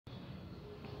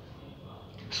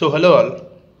So hello all.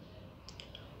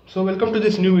 So welcome to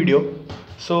this new video.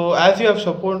 So as you have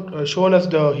shown us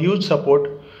the huge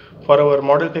support for our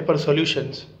model paper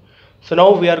solutions. So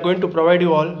now we are going to provide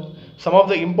you all some of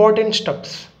the important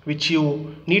steps which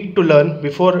you need to learn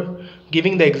before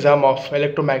giving the exam of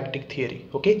electromagnetic theory.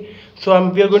 Okay. So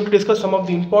we are going to discuss some of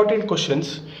the important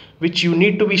questions which you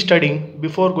need to be studying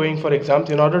before going for exams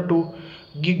in order to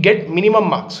get minimum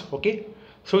marks. Okay.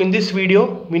 So in this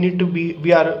video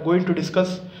we are going to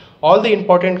discuss all the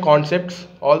important concepts,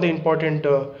 all the important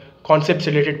concepts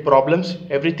related problems,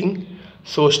 everything.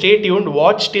 So stay tuned,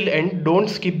 watch till end, don't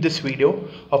skip this video.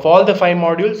 Of all the 5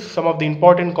 modules, some of the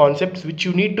important concepts which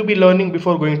you need to be learning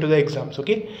before going to the exams.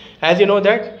 Okay, as you know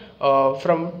that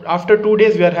from after 2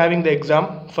 days we are having the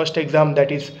exam, first exam,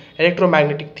 that is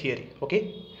electromagnetic theory.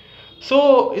 Okay,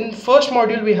 so in first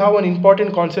module we have an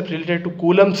important concept related to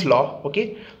Coulomb's law.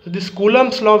 Okay, so this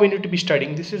Coulomb's law we need to be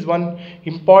studying. This is one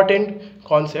important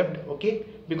concept. Okay,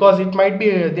 because it might be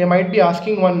they might be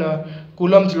asking one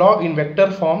Coulomb's law in vector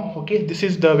form. Okay, this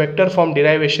is the vector form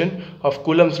derivation of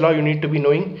Coulomb's law you need to be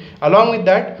knowing. Along with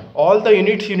that, all the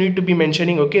units you need to be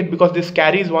mentioning. Okay, because this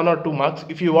carries 1 or 2 marks.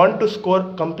 If you want to score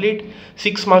complete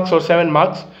 6 marks or 7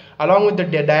 marks, along with the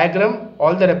diagram,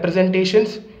 all the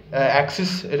representations,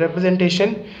 axis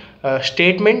representation,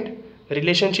 statement,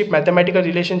 relationship, mathematical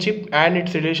relationship, and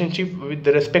its relationship with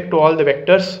respect to all the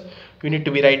vectors, you need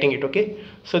to be writing it. Okay,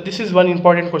 so this is one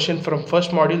important question from first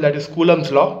module, that is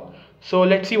Coulomb's law. So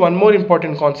let's see one more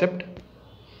important concept.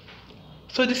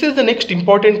 So this is the next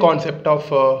important concept of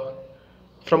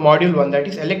from module 1, that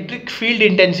is electric field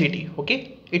intensity.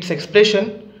 Okay, its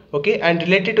expression. Okay, and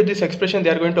related to this expression they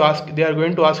are going to ask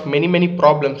many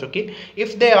problems. Okay,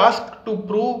 if they ask to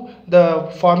prove the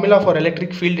formula for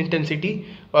electric field intensity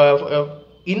due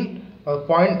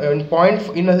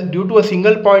to a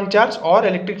single point charge or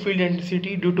electric field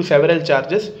intensity due to several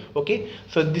charges. Okay,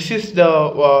 so this is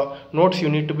the notes you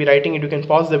need to be writing it. You can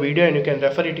pause the video and you can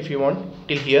refer it if you want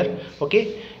till here.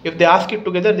 Okay, if they ask it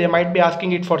together, they might be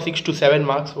asking it for 6 to 7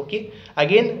 marks. Okay,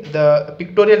 again the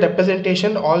pictorial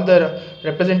representation, all the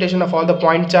representation of all the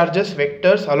point charges,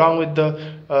 vectors, along with the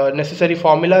necessary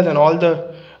formulas and all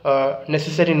the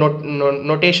necessary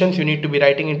notations, you need to be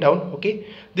writing it down. Okay,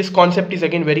 this concept is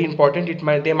again very important.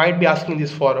 They might be asking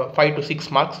this for 5 to 6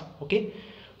 marks. Okay,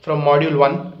 from module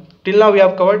 1 till now we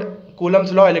have covered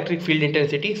Coulomb's law, electric field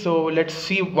intensity. So let's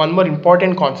see one more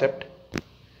important concept.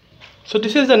 So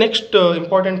this is the next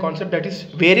important concept, that is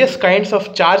various kinds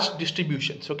of charge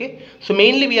distributions. Okay, so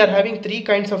mainly we are having 3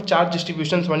 kinds of charge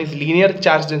distributions. One is linear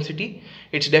charge density,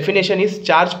 its definition is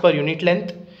charge per unit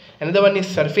length. Another one is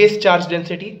surface charge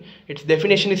density, its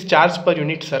definition is charge per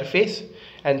unit surface.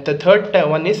 And the third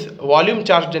one is volume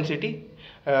charge density,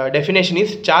 definition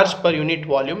is charge per unit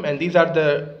volume. And these are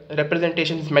the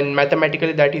representations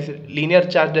mathematically, that is linear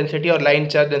charge density or line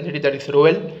charge density, that is rho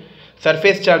L,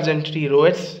 surface charge density rho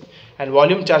S, and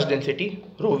volume charge density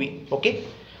rho V. Okay,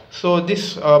 so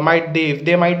this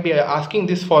they might be asking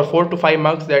this for 4 to 5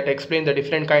 marks, that explain the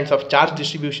different kinds of charge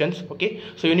distributions. Okay,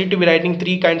 so you need to be writing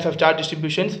 3 kinds of charge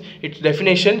distributions, its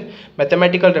definition,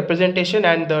 mathematical representation,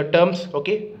 and the terms.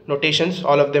 Okay, notations,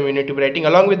 all of them you need to be writing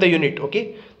along with the unit.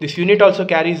 Okay, this unit also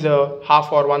carries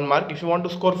half or 1 mark. If you want to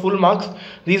score full marks,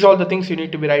 these are all the things you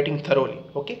need to be writing thoroughly.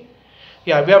 Okay,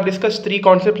 yeah, we have discussed 3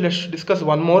 concepts. Let's discuss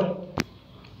one more.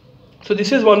 So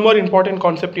this is one more important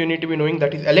concept you need to be knowing,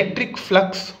 that is electric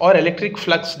flux or electric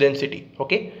flux density.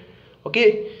 Okay,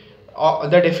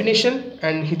 the definition,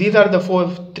 and these are the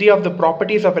 3 of the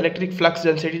properties of electric flux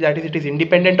density, that is it is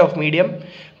independent of medium,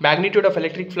 magnitude of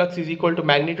electric flux is equal to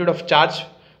magnitude of charge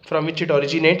from which it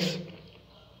originates.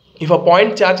 If a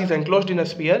point charge is enclosed in a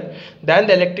sphere, then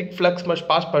the electric flux must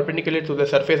pass perpendicular to the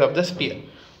surface of the sphere.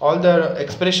 All the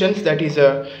expressions, that is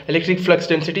electric flux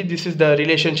density, this is the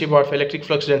relationship of electric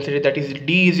flux density, that is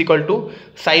D is equal to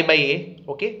psi by A.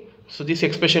 Okay, so this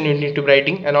expression you need to be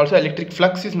writing. And also electric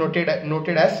flux is noted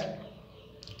as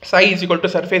psi is equal to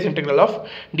surface integral of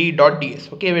D dot ds.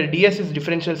 Okay, where ds is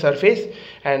differential surface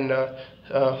and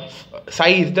psi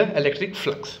is the electric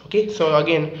flux. Okay, so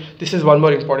again this is one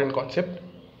more important concept.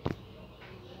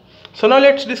 So now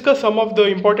let's discuss some of the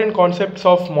important concepts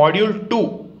of module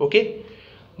 2. Okay,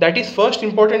 that is first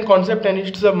important concept, and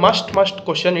it's a must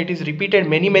question. It is repeated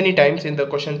many times in the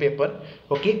question paper.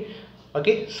 Okay,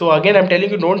 so again I'm telling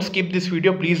you, don't skip this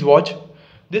video, please watch.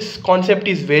 This concept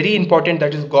is very important,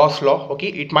 that is Gauss law. Okay,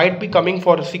 it might be coming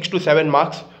for 6 to 7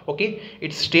 marks. Okay,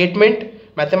 its statement,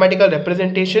 mathematical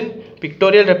representation,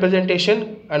 pictorial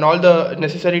representation, and all the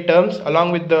necessary terms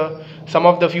along with the some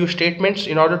of the few statements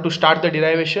in order to start the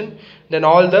derivation, then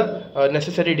all the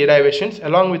necessary derivations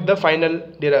along with the final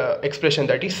expression,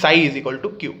 that is psi is equal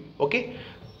to q. Okay,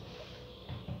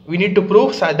 we need to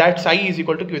prove that psi is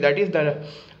equal to q, that is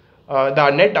the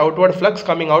net outward flux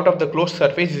coming out of the closed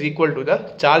surface is equal to the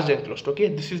charged enclosed.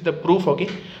 Okay, this is the proof. Okay,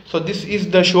 so this is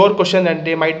the sure question and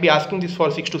they might be asking this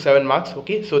for 6 to 7 marks.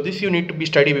 Okay, so this you need to be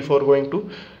study before going to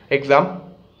exam.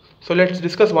 So let's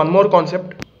discuss one more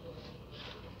concept.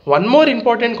 One more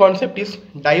important concept is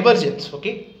divergence.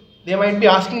 Okay, they might be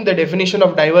asking the definition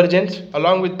of divergence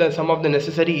along with some of the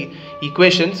necessary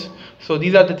equations. So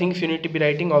these are the things you need to be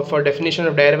writing for definition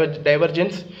of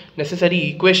divergence, necessary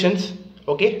equations.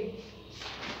 Okay,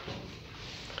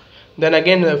 then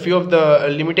again a few of the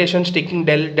limitations, taking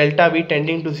delta v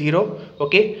tending to 0.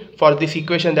 Okay, for this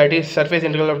equation, that is surface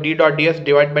integral of d dot ds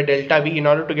divided by delta v in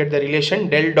order to get the relation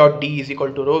del dot d is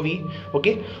equal to rho v.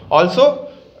 Okay, also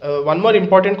one more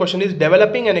important question is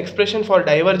developing an expression for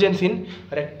divergence in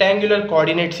rectangular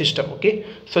coordinate system. Okay,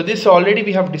 so this already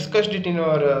we have discussed it in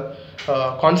our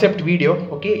concept video.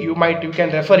 Okay, you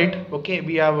can refer it. Okay,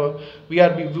 we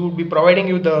would be providing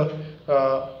you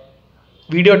the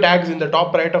video tags in the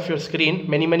top right of your screen.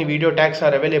 Many video tags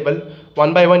are available.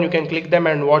 One by one you can click them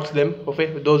and watch them. Okay,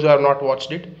 those who have not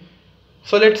watched it.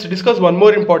 So let's discuss one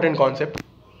more important concept.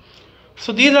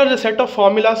 So these are the set of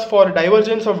formulas for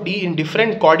divergence of D in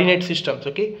different coordinate systems.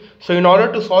 Okay, so in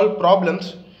order to solve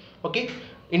problems, okay,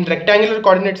 in rectangular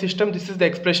coordinate system, this is the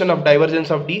expression of divergence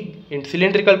of D. In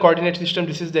cylindrical coordinate system,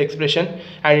 this is the expression,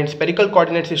 and in spherical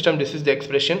coordinate system, this is the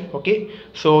expression. Okay,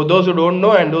 so those who don't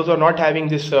know and those who are not having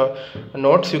this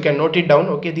notes, you can note it down.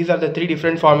 Okay, these are the 3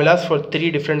 different formulas for 3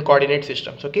 different coordinate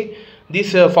systems. Okay,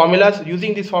 these formulas,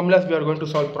 using these formulas, we are going to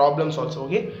solve problems also.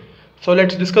 Okay, so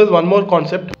let's discuss one more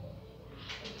concept.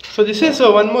 So this is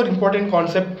one more important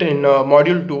concept in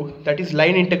module 2, that is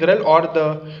line integral or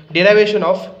the derivation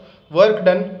of work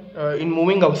done in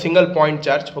moving a single point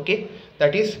charge. Okay,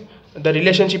 that is the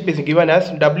relationship is given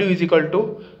as W is equal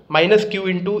to minus Q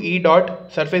into E dot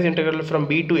surface integral from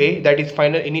B to A, that is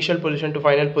final initial position to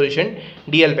final position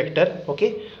dl vector.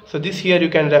 Okay, so this here you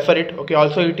can refer it. Okay,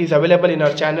 also it is available in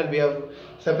our channel. We have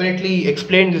separately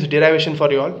explained this derivation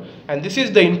for you all, and this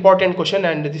is the important question,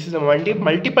 and this is a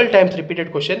multiple times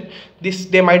repeated question. This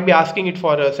they might be asking it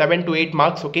for 7 to 8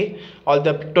 marks. Okay, all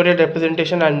the pictorial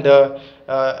representation and the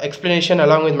explanation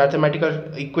along with mathematical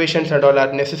equations and all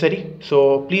are necessary,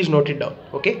 so please note it down.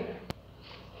 Okay,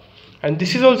 and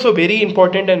this is also very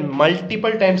important and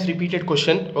multiple times repeated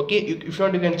question. Okay, if you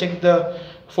want, you can check the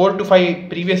 4 to 5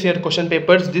 previous year question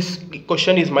papers. This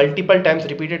question is multiple times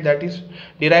repeated, that is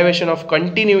derivation of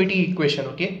continuity equation.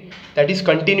 Okay, that is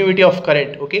continuity of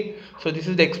current. Okay, so this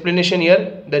is the explanation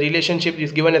here. The relationship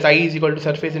is given as I is equal to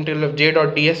surface integral of j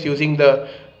dot ds using the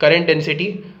current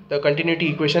density, the continuity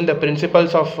equation, the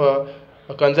principles of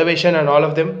conservation and all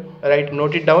of them. Right,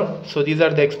 note it down. So these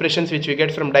are the expressions which we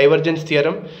get from divergence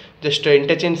theorem. Just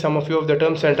interchange some of the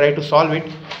terms and try to solve it.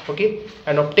 Okay,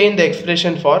 and obtain the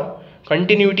expression for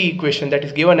continuity equation, that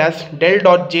is given as del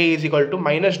dot j is equal to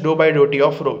minus dou by dou t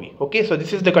of rho v. Okay, so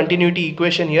this is the continuity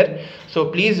equation here. So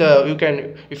please you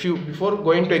can, if you before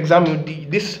going to exam,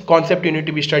 this concept you need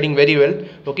to be studying very well.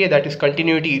 Okay, that is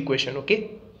continuity equation.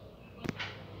 Okay,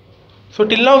 so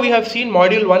till now we have seen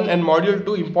module 1 and module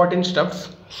 2 important stuffs.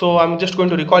 So I'm just going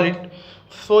to recall it.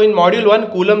 So in module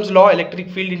 1, Coulomb's law, electric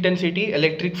field intensity,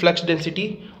 electric flux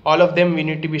density, all of them we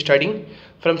need to be studying.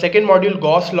 From second module,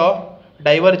 Gauss law,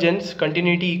 divergence,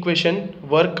 continuity equation,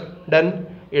 work done,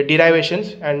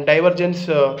 derivations, and divergence,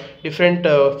 different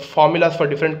formulas for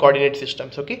different coordinate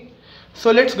systems. Okay,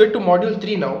 so let's get to module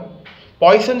 3 now,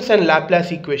 Poisson's and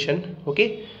Laplace equation.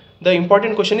 Okay, the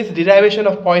important question is derivation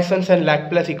of Poisson's and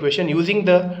Laplace equation using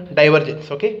the divergence.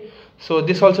 Okay, so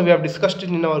this also we have discussed it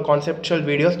in our conceptual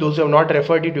videos. Those who have not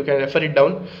referred it, you can refer it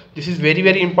down. This is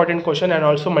very important question and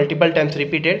also multiple times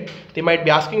repeated. They might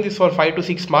be asking this for 5 to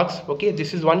 6 marks. Okay,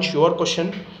 this is one sure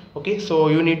question. Okay, so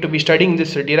you need to be studying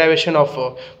this derivation of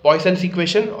Poisson's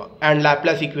equation and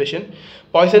Laplace equation.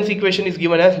 Poisson's equation is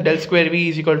given as del square V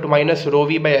is equal to minus rho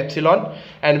V by epsilon,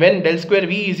 and when del square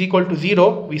V is equal to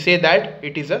 0, we say that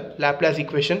it is a Laplace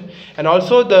equation. And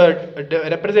also the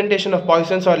representation of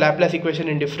Poisson's or Laplace equation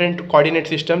in different coordinate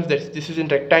systems. This is in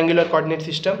rectangular coordinate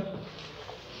system,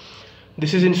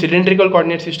 this is in cylindrical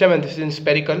coordinate system, and this is in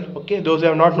spherical. Okay, those who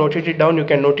have not noted it down, you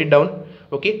can note it down.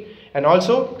 Okay, and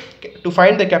also to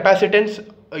find the capacitance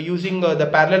using the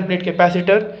parallel plate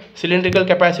capacitor, cylindrical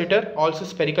capacitor, also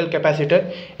spherical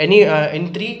capacitor. Any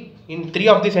in three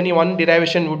of this, any one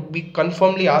derivation would be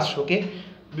confirmly asked. Okay,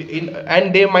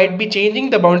 and they might be changing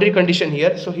the boundary condition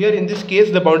here. So here in this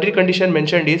case the boundary condition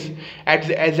mentioned is at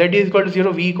z is equal to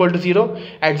 0, v equal to 0,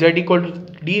 at z equal to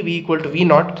d, v equal to v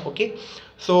naught. Okay,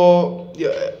 so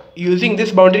using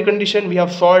this boundary condition we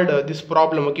have solved this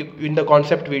problem, okay, in the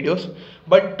concept videos,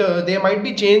 but they might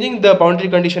be changing the boundary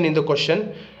condition in the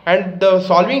question, and the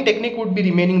solving technique would be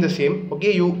remaining the same.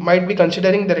 Okay, you might be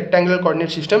considering the rectangular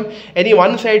coordinate system, any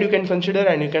one side you can consider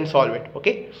and you can solve it.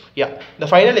 Okay, yeah, the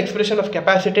final expression of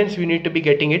capacitance you need to be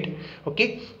getting it.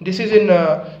 Okay, this is in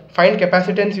find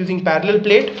capacitance using parallel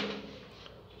plate.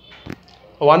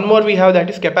 One more we have, that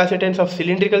is capacitance of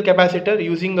cylindrical capacitor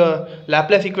using a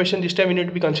Laplace equation. This time we need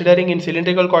to be considering in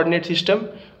cylindrical coordinate system.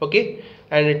 Okay,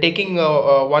 and taking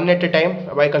one at a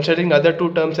time by considering other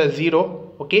two terms as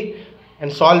 0. Okay,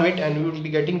 and solve it, and we will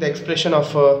be getting the expression of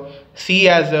C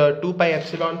as 2 pi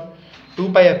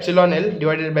epsilon L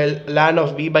divided by ln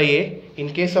of B by A.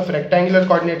 In case of rectangular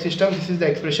coordinate system, this is the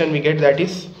expression we get, that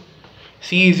is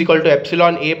C is equal to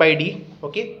epsilon A by D.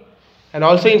 Okay, and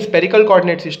also in spherical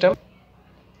coordinate system,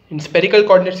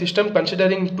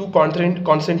 considering two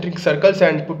concentric circles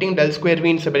and putting del square V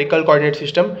in spherical coordinate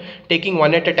system, taking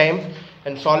one at a time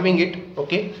and solving it.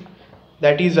 Okay,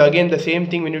 that is again the same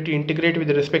thing, we need to integrate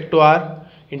with respect to R,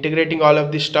 integrating all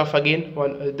of this stuff again.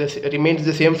 This remains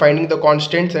the same, finding the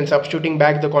constants and substituting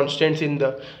back the constants in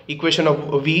the equation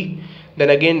of V.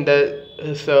 Then again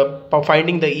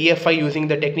finding the EFI using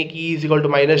the technique E is equal to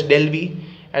minus del V,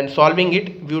 and solving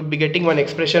it we would be getting one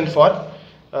expression for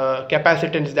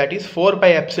capacitance, that is 4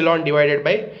 pi epsilon divided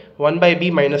by 1 by B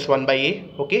minus 1 by A.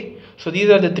 Okay, so these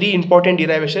are the three important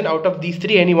derivation. Out of these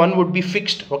three any one would be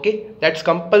fixed. Okay, that's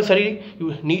compulsory,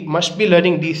 you must be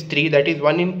learning these three, that is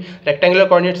one in rectangular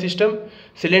coordinate system,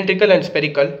 cylindrical and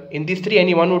spherical. In these three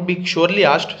any one would be surely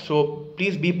asked, so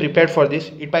please be prepared for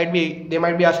this. They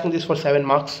might be asking this for 7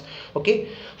 marks. Okay,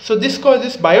 so this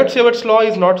Biot-Savart's law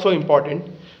is not so important,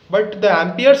 but the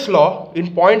Ampere's law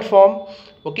in point form,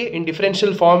 okay, in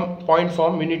differential form, point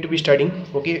form, we need to be studying,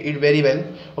 okay, it very well.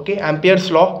 Okay, Ampere's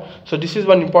law, so this is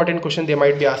one important question they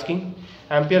might be asking,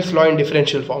 Ampere's law in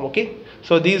differential form. Okay,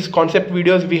 so these concept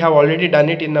videos we have already done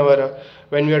it in our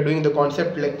when we are doing the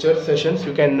concept lecture sessions.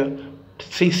 You can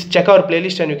check our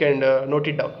playlist and you can note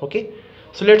it down. Okay,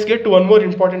 so let's get to one more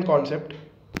important concept.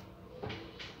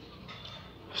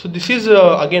 So this is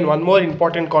again one more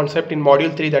important concept in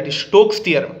module 3, that is Stokes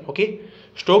theorem. Okay,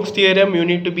 Stokes theorem you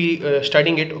need to be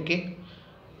studying it. Okay,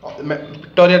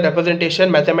 pictorial representation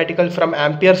mathematical from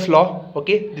Ampere's law.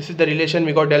 Okay, this is the relation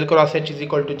we got, del cross H is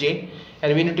equal to J,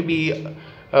 and we need to be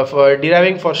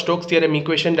deriving for Stokes theorem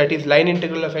equation, that is line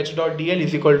integral of H dot dl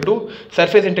is equal to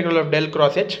surface integral of del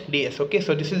cross H ds. Okay,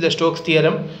 so this is the Stokes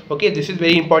theorem. Okay, this is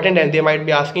very important and they might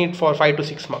be asking it for 5 to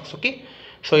 6 marks. Okay,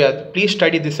 so yeah, please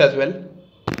study this as well.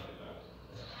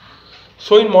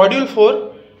 So in module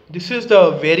 4, this is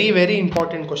the very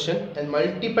important question and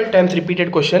multiple times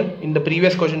repeated question in the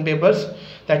previous question papers,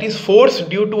 that is force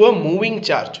due to a moving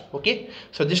charge. Okay,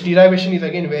 so this derivation is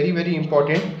again very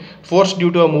important, force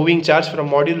due to a moving charge from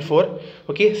module 4.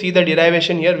 Okay, see the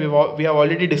derivation here, we have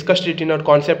already discussed it in our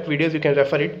concept videos, you can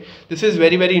refer it. This is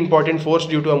very important, force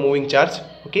due to a moving charge.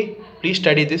 Okay, please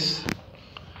study this.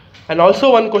 And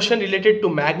also one question related to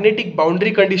magnetic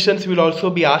boundary conditions will also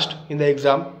be asked in the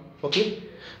exam. Okay,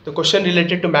 the question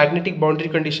related to magnetic boundary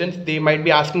conditions, they might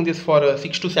be asking this for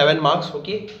 6 to 7 marks.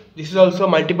 Okay, this is also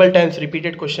multiple times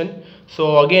repeated question.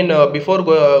 So again before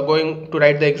going to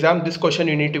write the exam, this question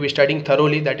you need to be studying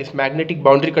thoroughly, that is magnetic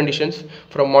boundary conditions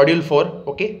from module 4.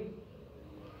 Okay,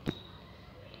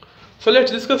 so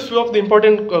let's discuss few of the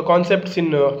important concepts in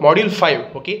module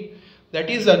 5. Okay, that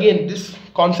is again this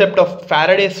concept of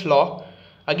Faraday's law.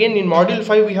 Again in module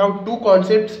 5 we have two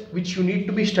concepts which you need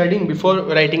to be studying before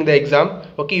writing the exam.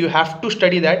 Okay, you have to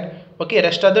study that. Okay,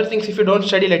 rest other things if you don't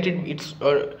study,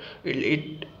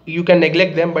 you can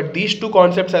neglect them, but these two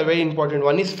concepts are very important.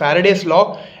 One is Faraday's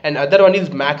law and other one is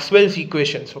Maxwell's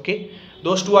equations. Okay,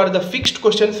 those two are the fixed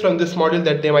questions from this module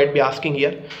that they might be asking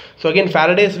here. So again,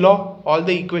 Faraday's law, all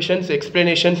the equations,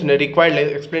 explanations, and the required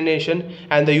explanation,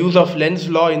 and the use of Lenz's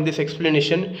law in this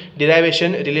explanation,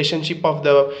 derivation, relationship of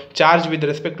the charge with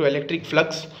respect to electric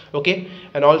flux. Okay,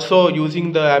 and also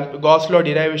using the Gauss law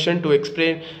derivation to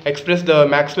express the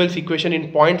Maxwell's equation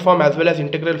in point form as well as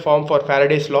integral form for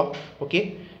Faraday's law.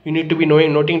 Okay, you need to be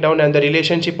noting down, and the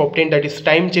relationship obtained, that is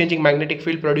time changing magnetic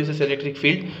field produces electric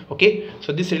field. Okay,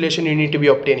 so this relation you need to be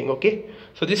obtaining. Okay,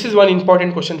 so this is one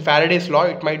important question, Faraday's law.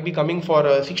 It might be coming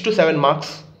for 6 to 7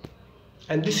 marks,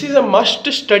 and this is a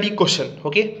must study question.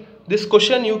 Okay, this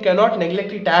question you cannot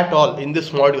neglect it at all in this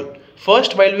module.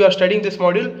 First, while we are studying this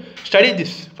module, study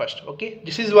this first. Okay,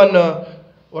 this is one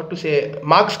what to say,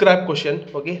 marks grab question.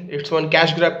 Okay, it's one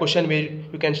cash grab question where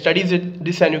you can study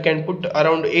this and you can put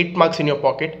around 8 marks in your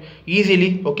pocket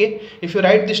easily. Okay, if you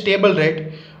write this table,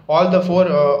 right, all the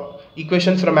four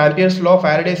equations from Ampere's law,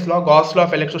 Faraday's law, Gauss law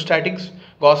of electrostatics,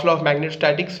 Gauss law of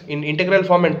magnetostatics in integral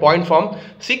form and point form,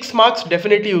 6 marks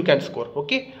definitely you can score.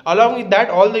 Okay, along with that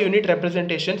all the unit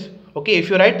representations. Okay, if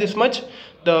you write this much,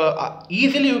 the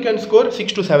easily you can score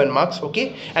 6 to 7 marks.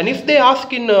 Okay, and if they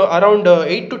ask in around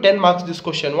 8 to 10 marks this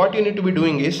question, what you need to be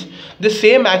doing is the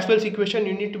same Maxwell's equation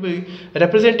you need to be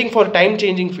representing for time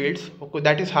changing fields. Okay,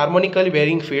 that is harmonically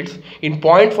varying fields in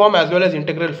point form as well as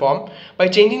integral form by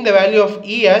changing the value of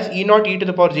E as E naught e to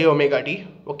the power j omega t.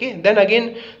 Okay, then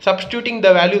again substituting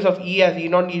the values of E as E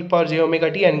naught e to the power j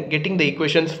omega t and getting the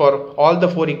equations for all the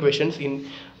 4 equations in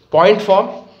point form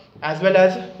as well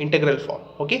as integral form.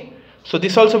 Okay, so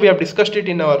this also we have discussed it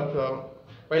in our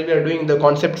while we are doing the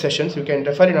concept sessions. You can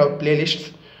refer in our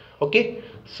playlists. Okay,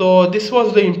 so this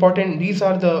was the important, these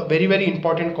are the very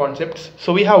important concepts.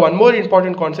 So we have one more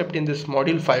important concept in this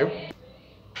module 5.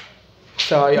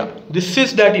 So yeah, this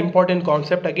is that important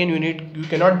concept. Again, you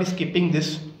cannot be skipping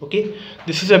this. Okay,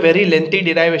 this is a very lengthy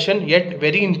derivation yet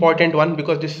very important one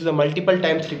because this is a multiple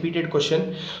times repeated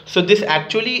question. So this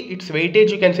actually, its weightage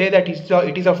you can say that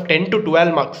it is of 10 to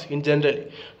 12 marks in general,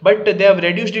 but they have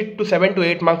reduced it to 7 to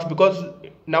 8 marks because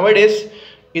nowadays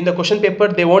in the question paper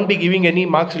they won't be giving any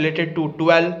marks related to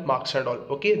 12 marks and all.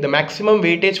 Okay, the maximum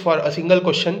weightage for a single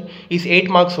question is 8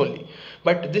 marks only,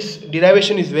 but this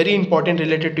derivation is very important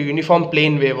related to uniform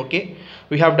plane wave. Okay,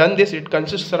 we have done this. It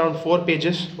consists around 4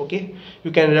 pages. Okay,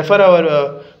 you can refer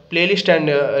our playlist and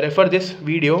refer this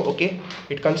video. Okay,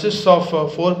 it consists of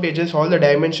 4 pages, all the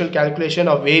dimensional calculation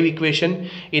of wave equation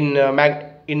in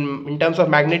terms of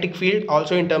magnetic field,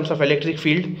 also in terms of electric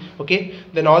field. Okay,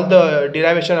 then all the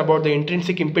derivation about the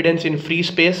intrinsic impedance in free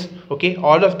space. Okay,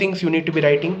 all of things you need to be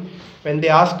writing when they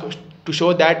ask to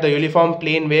show that the uniform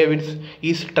plane wave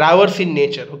is transverse in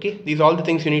nature. Okay, these are all the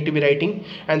things you need to be writing,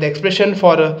 and the expression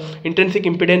for intrinsic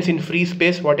impedance in free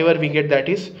space, whatever we get, that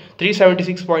is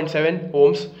 376.7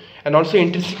 ohms, and also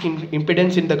intrinsic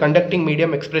impedance in the conducting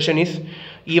medium expression is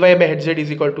Ey by Hz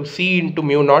is equal to C into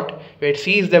mu naught, where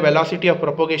C is the velocity of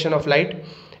propagation of light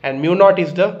and mu naught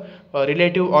is the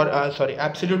relative or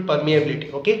absolute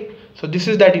permeability. Okay, so this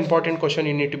is that important question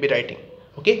you need to be writing.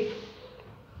 Okay,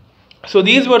 so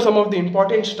these were some of the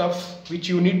important stuffs which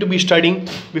you need to be studying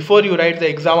before you write the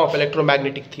exam of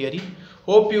electromagnetic theory.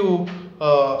 Hope you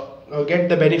get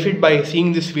the benefit by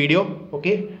seeing this video.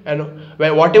 Okay, and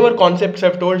whatever concepts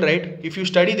I've told, right, if you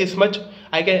study this much,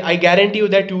 I guarantee you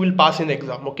that you will pass in the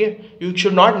exam. Okay, you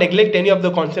should not neglect any of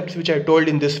the concepts which I told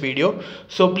in this video.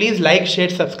 So please like, share,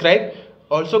 subscribe.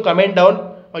 Also comment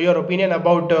down your opinion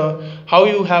about how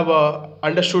you have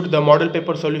understood the model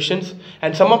paper solutions,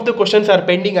 and some of the questions are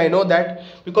pending. I know that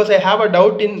because I have a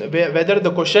doubt in whether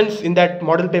the questions in that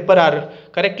model paper are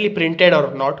correctly printed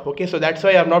or not. Okay, so that's why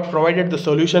I have not provided the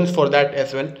solutions for that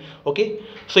as well. Okay,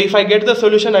 so if I get the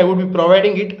solution, I would be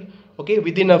providing it, okay,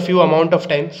 within a few amount of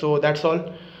time. So that's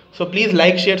all. So please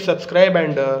like, share, subscribe,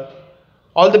 and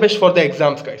all the best for the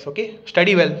exams, guys. Okay,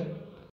 study well.